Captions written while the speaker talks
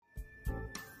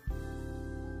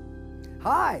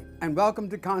Hi, and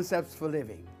welcome to Concepts for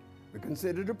Living. We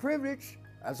consider it a privilege,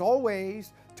 as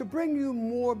always, to bring you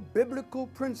more biblical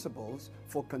principles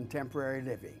for contemporary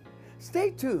living. Stay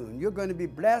tuned. You're going to be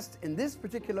blessed in this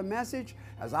particular message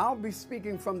as I'll be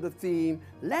speaking from the theme,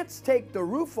 Let's Take the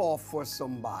Roof Off for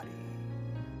Somebody.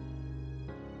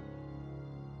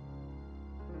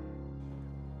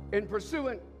 In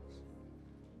pursuance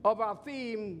of our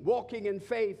theme, Walking in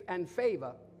Faith and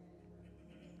Favor,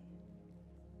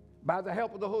 by the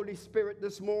help of the Holy Spirit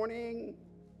this morning,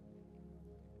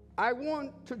 I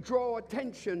want to draw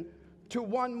attention to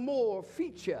one more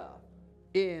feature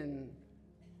in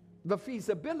the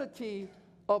feasibility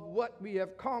of what we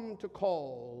have come to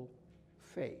call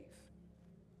faith.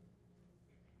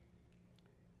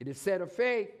 It is said of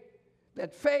faith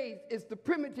that faith is the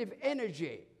primitive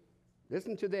energy,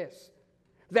 listen to this,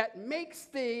 that makes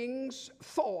things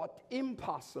thought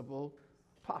impossible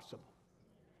possible.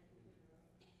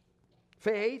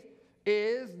 Faith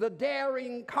is the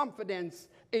daring confidence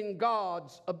in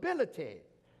God's ability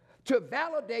to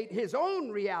validate his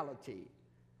own reality,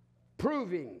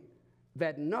 proving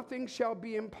that nothing shall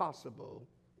be impossible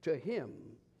to him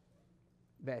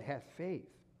that hath faith.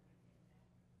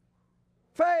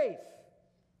 Faith.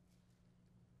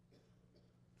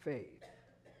 Faith.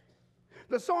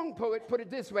 The song poet put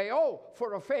it this way, oh,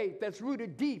 for a faith that's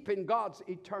rooted deep in God's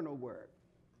eternal word.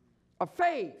 A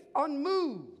faith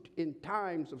unmoved in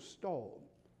times of storm,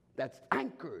 that's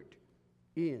anchored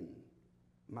in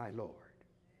my Lord.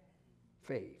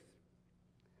 Faith.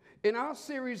 In our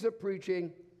series of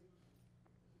preaching,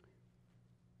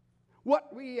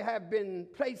 what we have been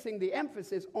placing the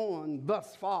emphasis on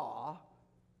thus far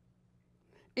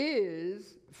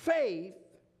is faith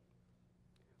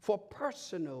for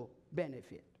personal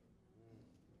benefit.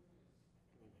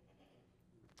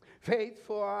 Faith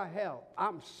for our health.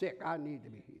 I'm sick, I need to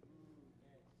be healed.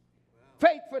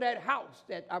 Faith for that house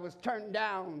that I was turned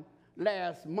down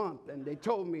last month, and they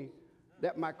told me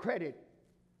that my credit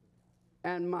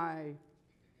and my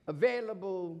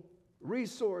available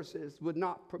resources would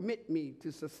not permit me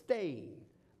to sustain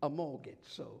a mortgage.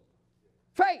 So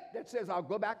faith that says I'll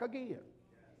go back again.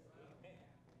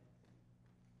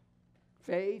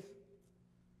 Faith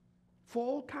for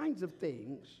all kinds of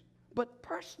things, but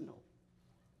personal.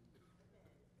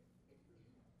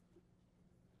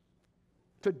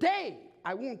 Today,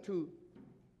 I want to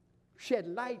shed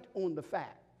light on the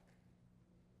fact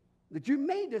that you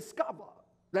may discover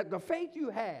that the faith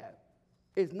you have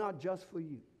is not just for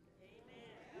you.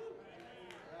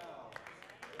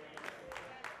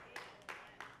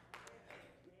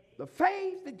 The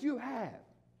faith that you have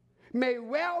may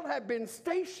well have been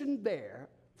stationed there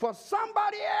for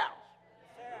somebody else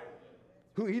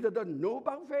who either doesn't know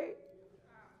about faith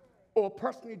or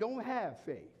personally don't have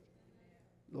faith.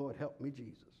 Lord, help me,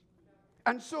 Jesus.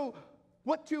 And so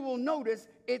what you will notice,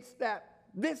 it's that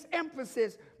this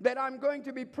emphasis that I'm going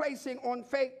to be placing on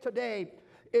faith today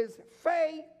is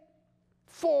faith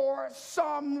for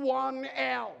someone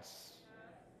else.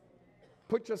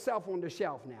 Put yourself on the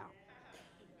shelf now.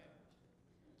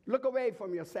 Look away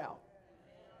from yourself.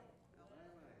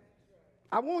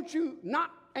 I want you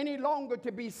not any longer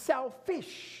to be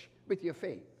selfish with your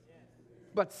faith,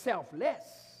 but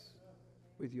selfless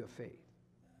with your faith.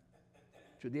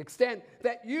 To the extent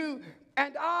that you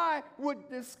and I would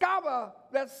discover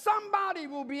that somebody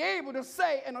will be able to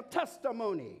say in a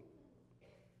testimony,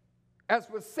 as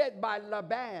was said by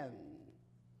Laban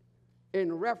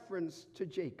in reference to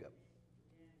Jacob.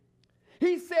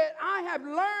 He said, I have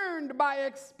learned by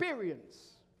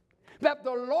experience that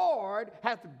the Lord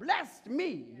hath blessed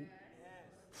me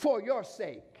for your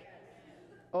sake.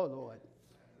 Oh, Lord.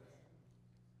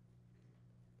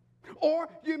 Or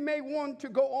you may want to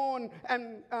go on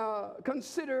and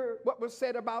consider what was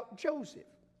said about Joseph.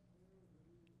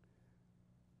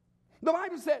 The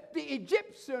Bible said the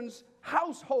Egyptian's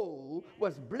household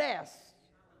was blessed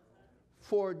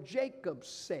for Jacob's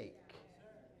sake.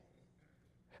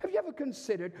 Have you ever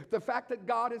considered the fact that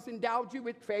God has endowed you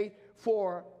with faith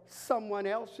for someone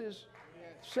else's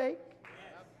sake?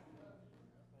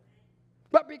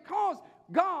 But because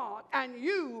God and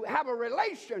you have a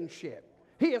relationship,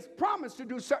 he has promised to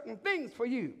do certain things for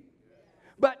you.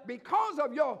 But because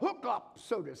of your hookup,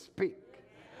 so to speak,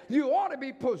 you ought to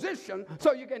be positioned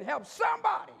so you can help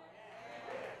somebody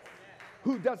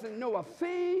who doesn't know a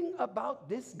thing about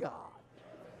this God,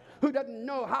 who doesn't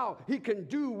know how he can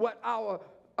do what our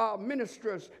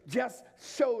ministers just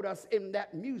showed us in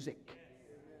that music,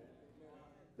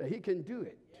 that he can do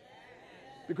it.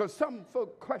 Because some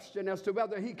folk question as to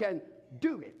whether he can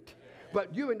do it.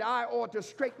 But you and I ought to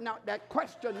straighten out that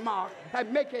question mark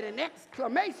and make it an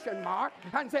exclamation mark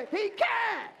and say, he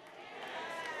can.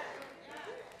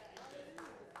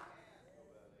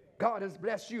 God has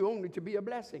blessed you only to be a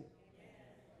blessing.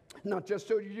 Not just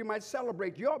so you might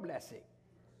celebrate your blessing.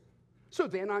 So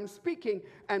then I'm speaking,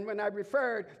 and when I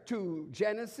referred to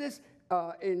Genesis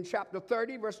in chapter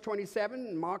 30, verse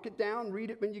 27, mark it down, read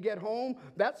it when you get home,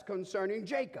 that's concerning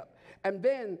Jacob. And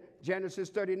then Genesis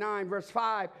 39, verse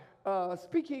 5,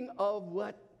 speaking of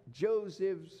what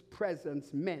Joseph's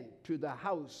presence meant to the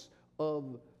house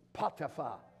of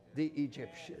Potiphar, the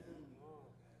Egyptian.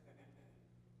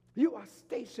 You are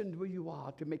stationed where you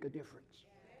are to make a difference.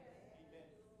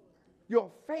 Your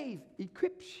faith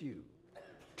equips you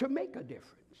to make a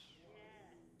difference.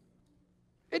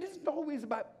 It isn't always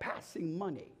about passing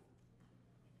money.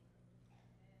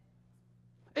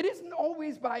 It isn't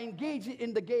always by engaging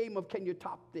in the game of can you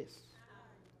top this.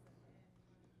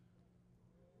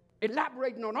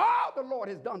 Elaborating on all the Lord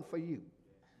has done for you.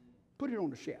 Put it on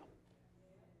the shelf.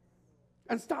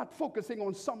 And start focusing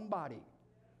on somebody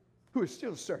who is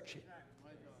still searching.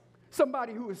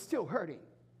 Somebody who is still hurting.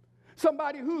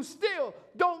 Somebody who still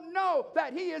don't know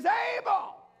that he is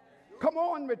able, come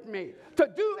on with me, to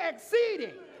do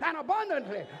exceeding and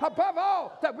abundantly above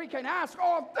all that we can ask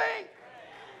or think.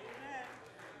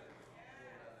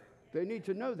 They need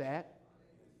to know that.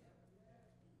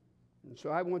 And so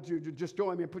I want you to just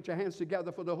join me and put your hands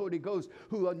together for the Holy Ghost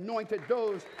who anointed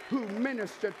those who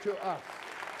ministered to us.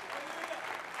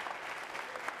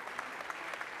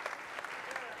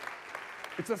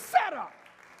 It's a setup.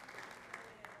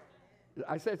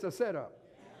 I said it's a setup.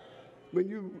 When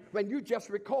you just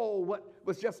recall what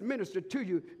was just ministered to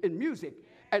you in music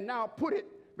and now put it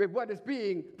with what is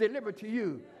being delivered to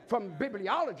you from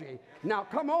bibliology, now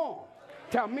come on.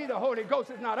 Tell me the Holy Ghost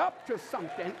is not up to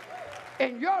something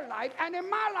in your life and in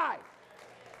my life.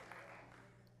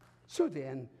 So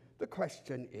then the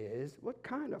question is, what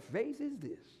kind of faith is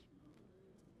this?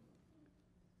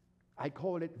 I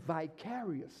call it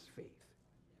vicarious faith.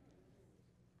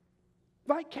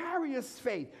 Vicarious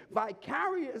faith.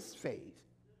 Vicarious faith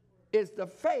is the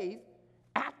faith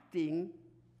acting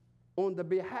on the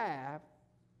behalf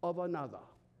of another.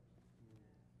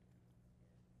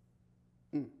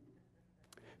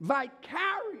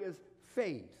 Vicarious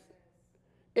faith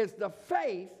is the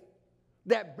faith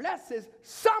that blesses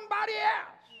somebody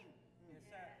else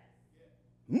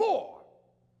more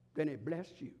than it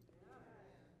blessed you.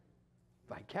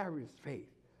 Vicarious faith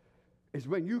is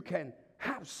when you can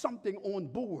have something on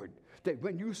board that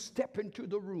when you step into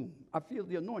the room, I feel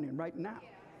the anointing right now,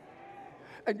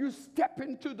 and you step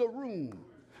into the room,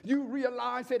 you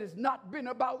realize it has not been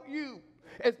about you.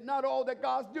 It's not all that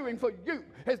God's doing for you.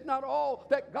 It's not all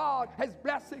that God has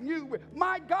blessing you with.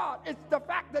 My God, it's the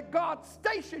fact that God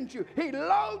stations you. He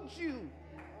loads you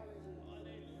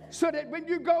so that when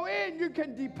you go in, you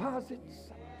can deposit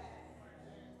something.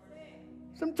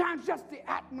 Sometimes just the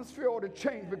atmosphere ought to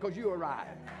change because you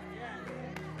arrived.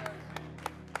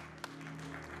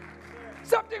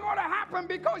 Something ought to happen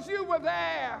because you were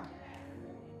there.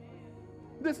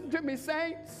 Listen to me,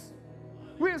 saints.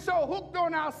 We're so hooked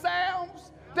on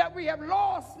ourselves that we have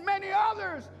lost many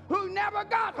others who never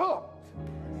got hooked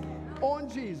on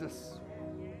Jesus.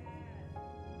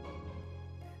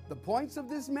 The points of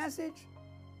this message,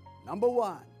 number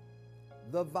one,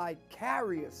 the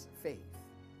vicarious faith.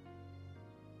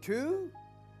 Two,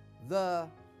 the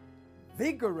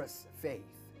vigorous faith.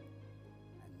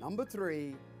 And number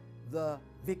three, the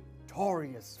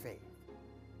victorious faith.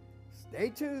 Stay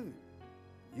tuned.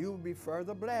 You will be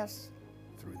further blessed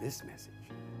through this message.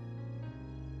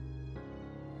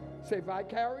 Say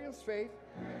vicarious faith.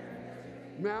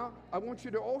 Now, I want you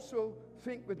to also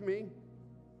think with me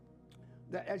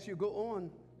that as you go on,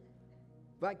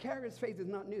 vicarious faith is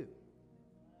not new.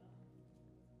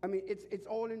 I mean, it's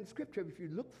all in Scripture. If you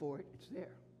look for it, it's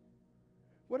there.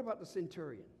 What about the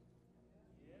centurion?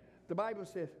 The Bible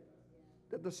says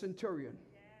that the centurion,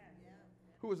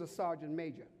 who was a sergeant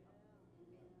major,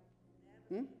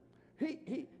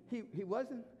 he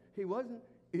wasn't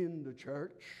in the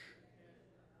church,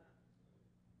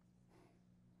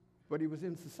 but he was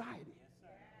in society.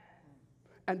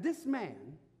 And this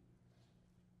man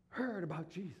heard about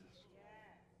Jesus.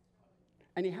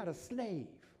 And he had a slave.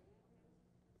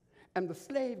 And the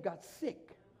slave got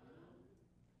sick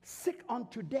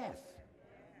unto death.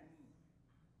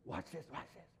 Watch this.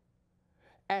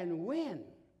 And when,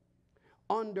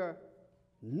 under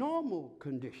normal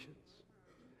conditions,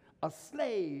 a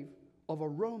slave of a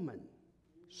Roman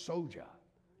soldier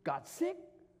got sick,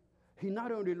 he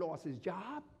not only lost his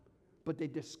job, but they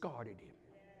discarded him.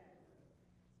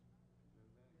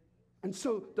 And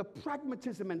so the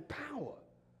pragmatism and power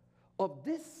of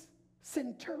this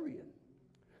centurion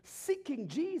seeking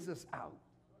Jesus out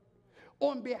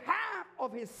on behalf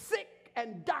of his sick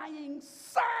and dying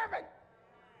servant.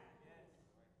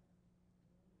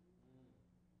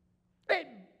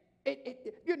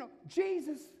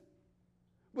 Jesus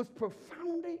was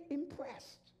profoundly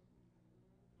impressed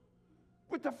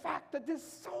with the fact that this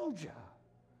soldier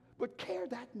would care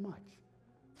that much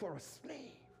for a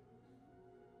slave.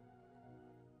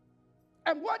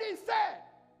 And what he said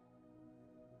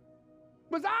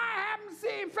was, I haven't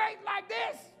seen faith like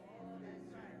this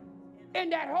in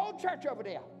that whole church over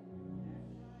there.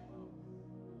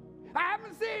 I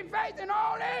haven't seen faith in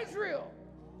all Israel,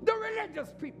 the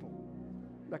religious people,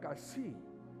 like I see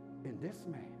in this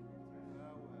man.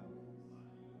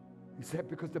 He said,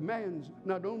 because the man's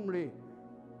not only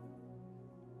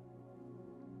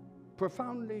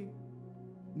profoundly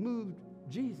moved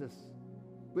Jesus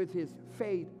with his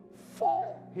faith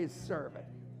for his servant,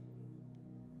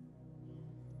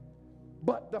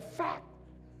 but the fact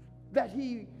that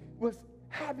he was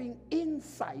having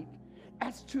insight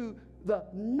as to the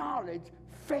knowledge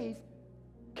faith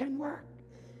can work.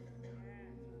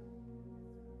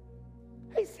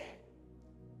 He said,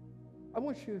 I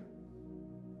want you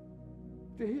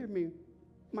to hear me.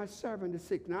 My servant is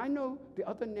sick. Now, I know the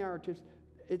other narratives,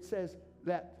 it says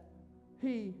that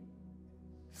he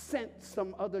sent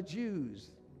some other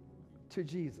Jews to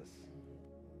Jesus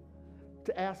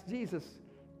to ask Jesus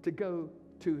to go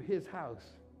to his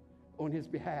house on his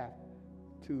behalf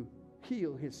to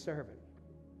heal his servant.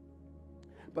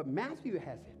 But Matthew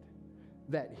has it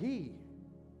that he,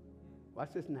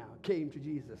 watch this now, came to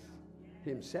Jesus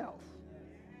himself,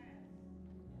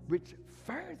 which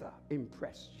further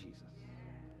impressed Jesus.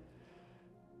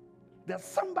 That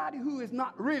somebody who is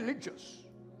not religious,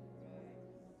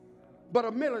 but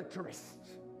a militarist,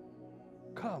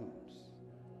 comes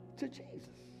to Jesus.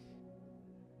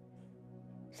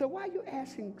 So why are you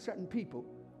asking certain people,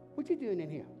 what you doing in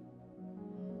here?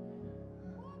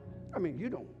 I mean, you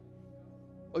don't.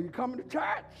 Are you coming to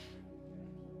church?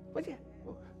 What's that?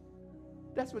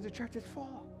 That's what the church is for.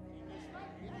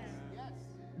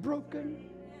 Broken,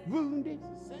 wounded,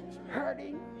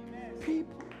 hurting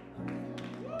people.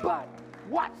 But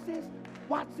watch this.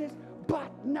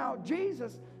 But now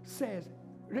Jesus says,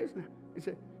 listen, he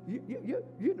said,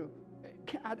 you know,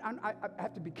 I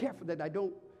have to be careful that I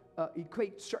don't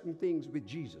equate certain things with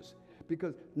Jesus,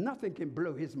 because nothing can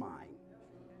blow his mind.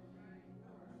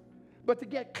 But to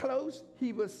get close,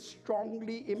 he was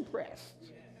strongly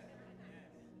impressed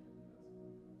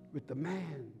with the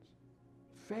man's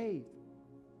faith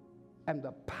and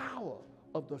the power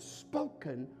of the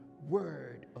spoken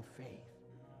word of faith.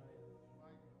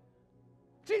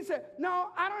 Jesus said, no,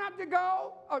 I don't have to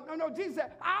go. Oh, no, Jesus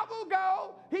said, I will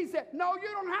go. He said, no, you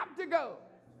don't have to go.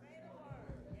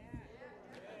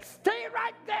 Stay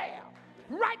right there,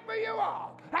 right where you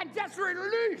are, and just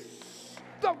release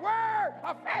the word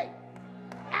of faith.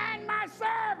 And my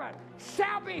servant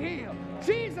shall be healed.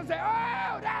 Jesus said,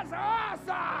 oh, that's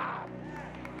awesome.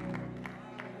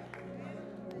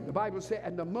 The Bible said,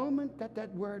 and the moment that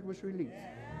that word was released,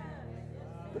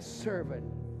 the servant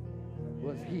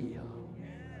was healed.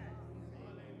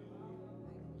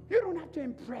 You don't have to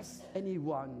impress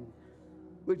anyone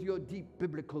with your deep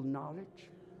biblical knowledge.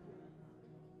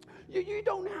 You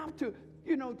don't have to,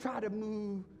 try to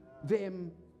move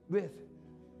them with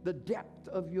the depth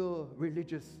of your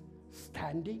religious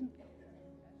standing.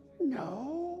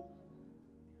 No.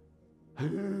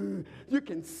 You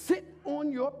can sit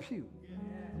on your pew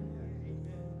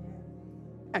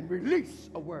and release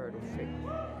a word of faith.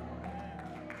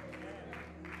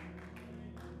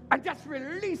 And just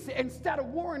release it instead of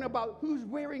worrying about who's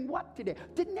wearing what today.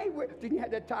 Didn't you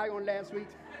have that tie on last week?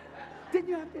 Didn't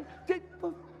you have that?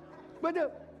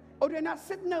 They're not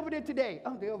sitting over there today.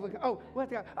 Oh, they're over here. Oh,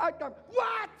 what?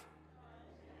 What?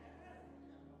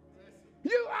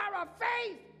 You are a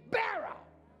faith bearer.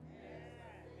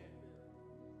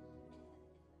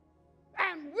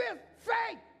 And with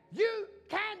faith, you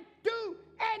can do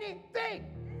anything.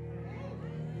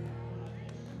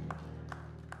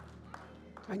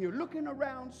 And you're looking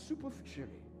around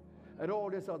superficially at all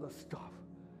this other stuff.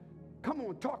 Come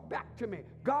on, talk back to me.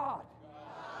 God,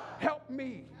 help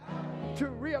me to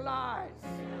realize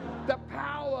the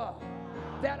power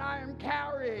that I am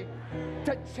carrying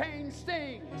to change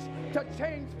things, to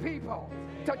change people,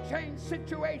 to change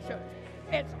situations.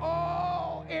 It's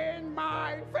all in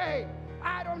my faith.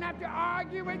 I don't have to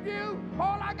argue with you.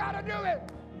 All I got to do is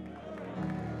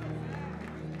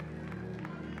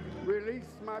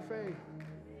release my faith.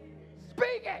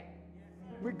 Speak it.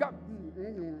 we got,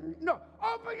 no,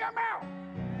 open your mouth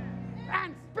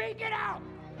and speak it out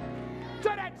so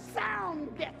that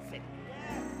sound gets it.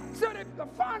 So that the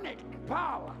phonic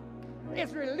power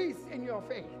is released in your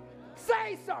faith.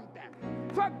 Say something.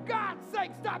 For God's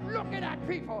sake, stop looking at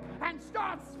people and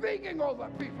start speaking over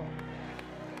people.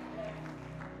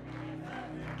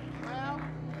 Well,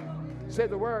 say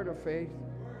the word of faith.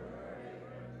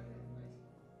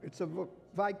 It's a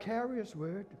vicarious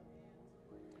word.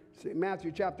 See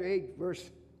Matthew chapter 8,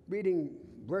 reading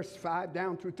verse 5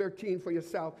 down through 13 for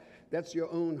yourself. That's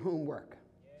your own homework.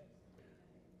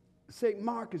 St.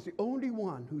 Mark is the only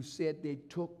one who said they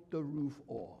took the roof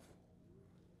off.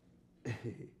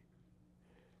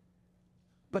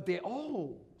 But they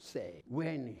all say,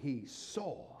 when he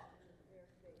saw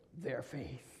their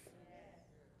faith.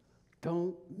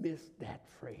 Don't miss that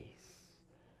phrase.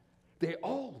 They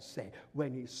all say,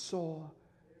 when he saw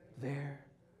their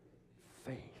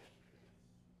faith.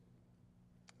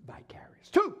 Vicarious.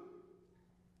 2,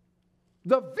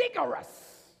 the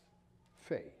vigorous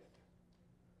faith.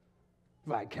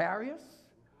 Vicarious,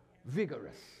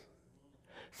 vigorous.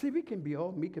 See, we can be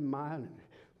all meek and mild and,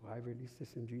 well, I release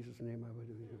this in Jesus' name.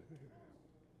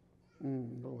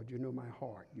 Lord, you know my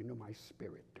heart. You know my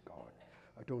spirit, God.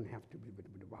 I don't have to be,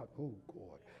 oh,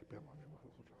 God.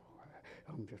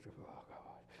 I'm just, oh,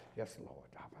 God. Yes, Lord.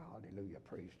 Hallelujah.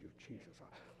 Praise you, Jesus.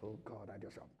 Oh, God, I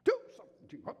just do something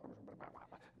to you. Come on now.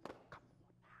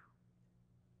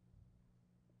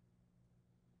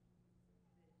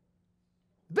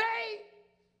 They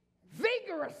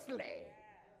vigorously,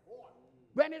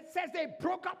 when it says they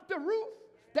broke up the roof,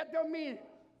 that don't mean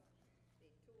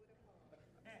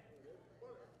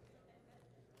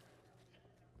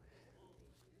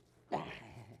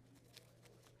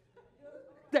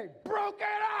they broke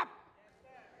it up.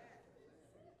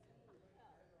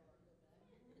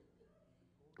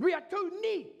 We are too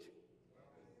neat,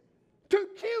 too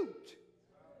cute.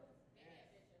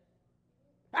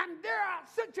 And there are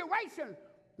situations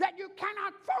that you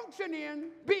cannot function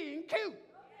in being cute.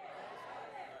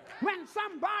 When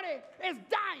somebody is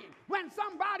dying, when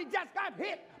somebody just got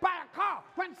hit by a car,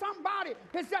 when somebody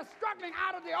is just struggling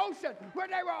out of the ocean where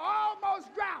they were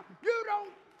almost drowned, you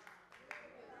don't.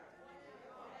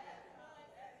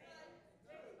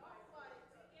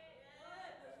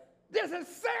 This is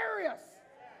serious.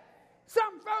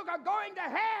 Some folk are going to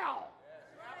hell,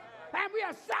 and we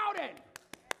are shouting,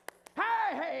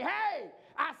 hey, hey, hey,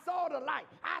 I saw the light,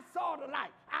 I saw the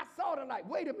light, I saw the light.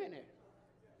 Wait a minute.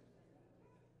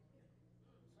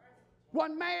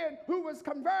 One man who was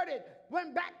converted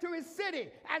went back to his city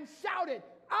and shouted,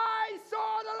 I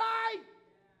saw the light.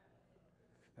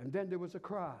 And then there was a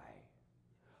cry,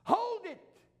 hold it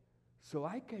so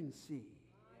I can see.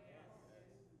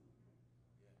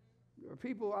 There are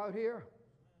people out here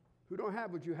who don't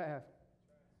have what you have.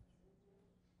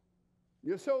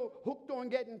 You're so hooked on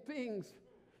getting things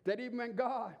that even when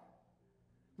God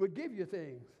would give you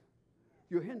things,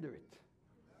 you hinder it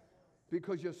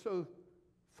because you're so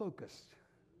focused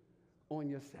on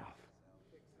yourself.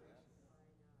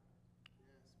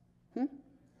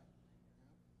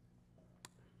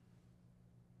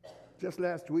 Just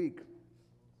last week,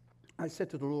 I said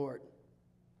to the Lord,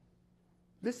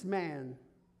 this man,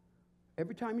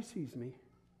 every time he sees me,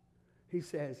 he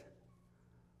says,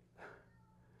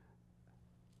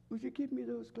 would you give me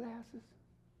those glasses?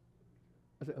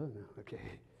 I said, oh, no,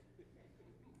 okay.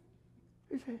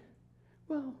 He said,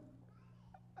 well,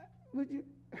 would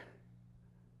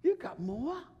you got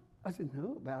more? I said,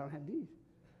 no, but I don't have these.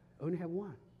 I only have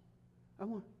one. I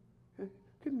want,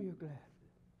 give me your glasses.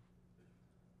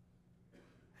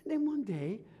 And then one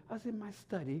day, I was in my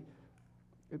study.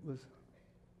 It was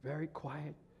very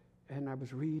quiet, and I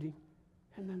was reading.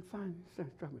 And then finally, he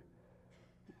started struck me.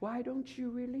 Why don't you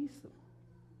release them?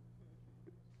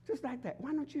 Just like that.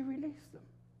 Why don't you release them?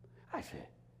 I said,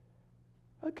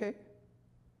 okay.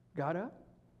 Got up,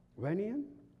 went in,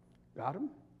 got them,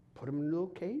 put them in a little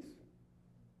case.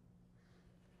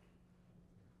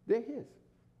 They're his.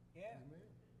 Yeah.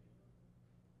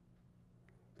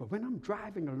 But when I'm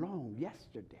driving along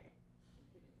yesterday,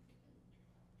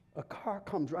 a car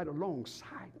comes right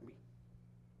alongside me.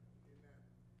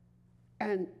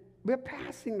 And we're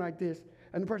passing like this,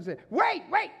 and the person said, wait,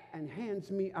 wait, and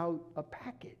hands me out a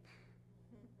package.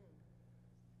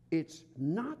 It's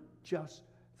not just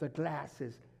the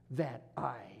glasses that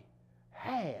I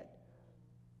had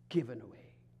given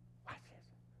away. Watch this.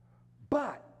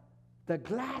 But the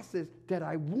glasses that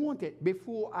I wanted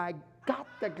before I got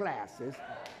the glasses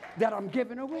that I'm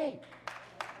giving away.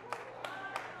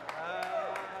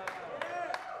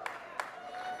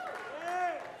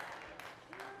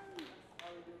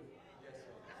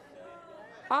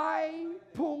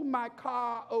 my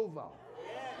car over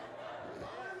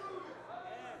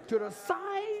to the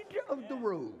side of the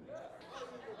road.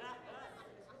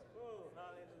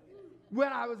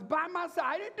 When I was by myself,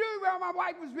 I didn't do it while my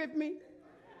wife was with me.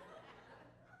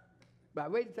 But I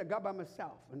waited till I got by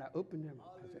myself, and I opened them.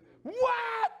 I said,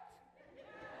 what?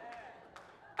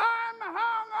 I'm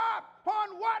hung up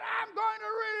on what I'm going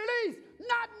to release,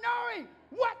 not knowing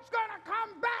what's going to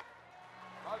come back.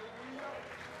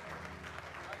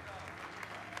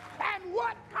 And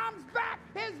what comes back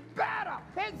is better.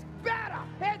 It's better.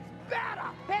 It's better.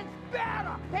 It's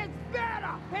better. It's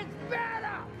better. It's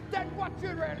better than what you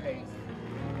release.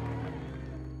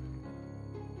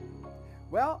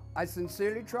 Well, I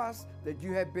sincerely trust that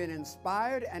you have been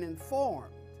inspired and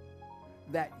informed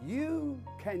that you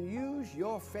can use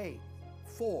your faith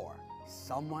for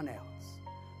someone else.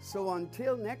 So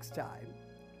until next time,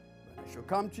 when I shall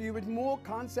come to you with more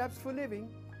concepts for living,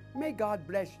 may God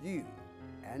bless you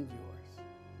and yours.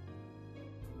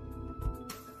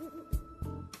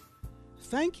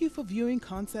 Thank you for viewing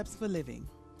Concepts for Living.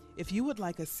 If you would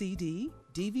like a CD,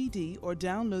 DVD, or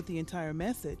download the entire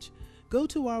message, go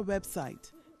to our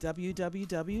website,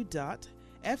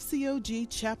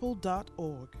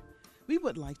 www.fcogchapel.org. We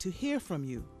would like to hear from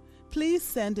you. Please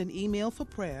send an email for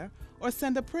prayer or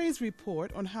send a praise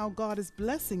report on how God is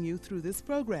blessing you through this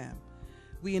program.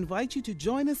 We invite you to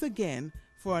join us again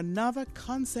for another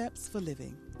Concepts for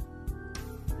Living.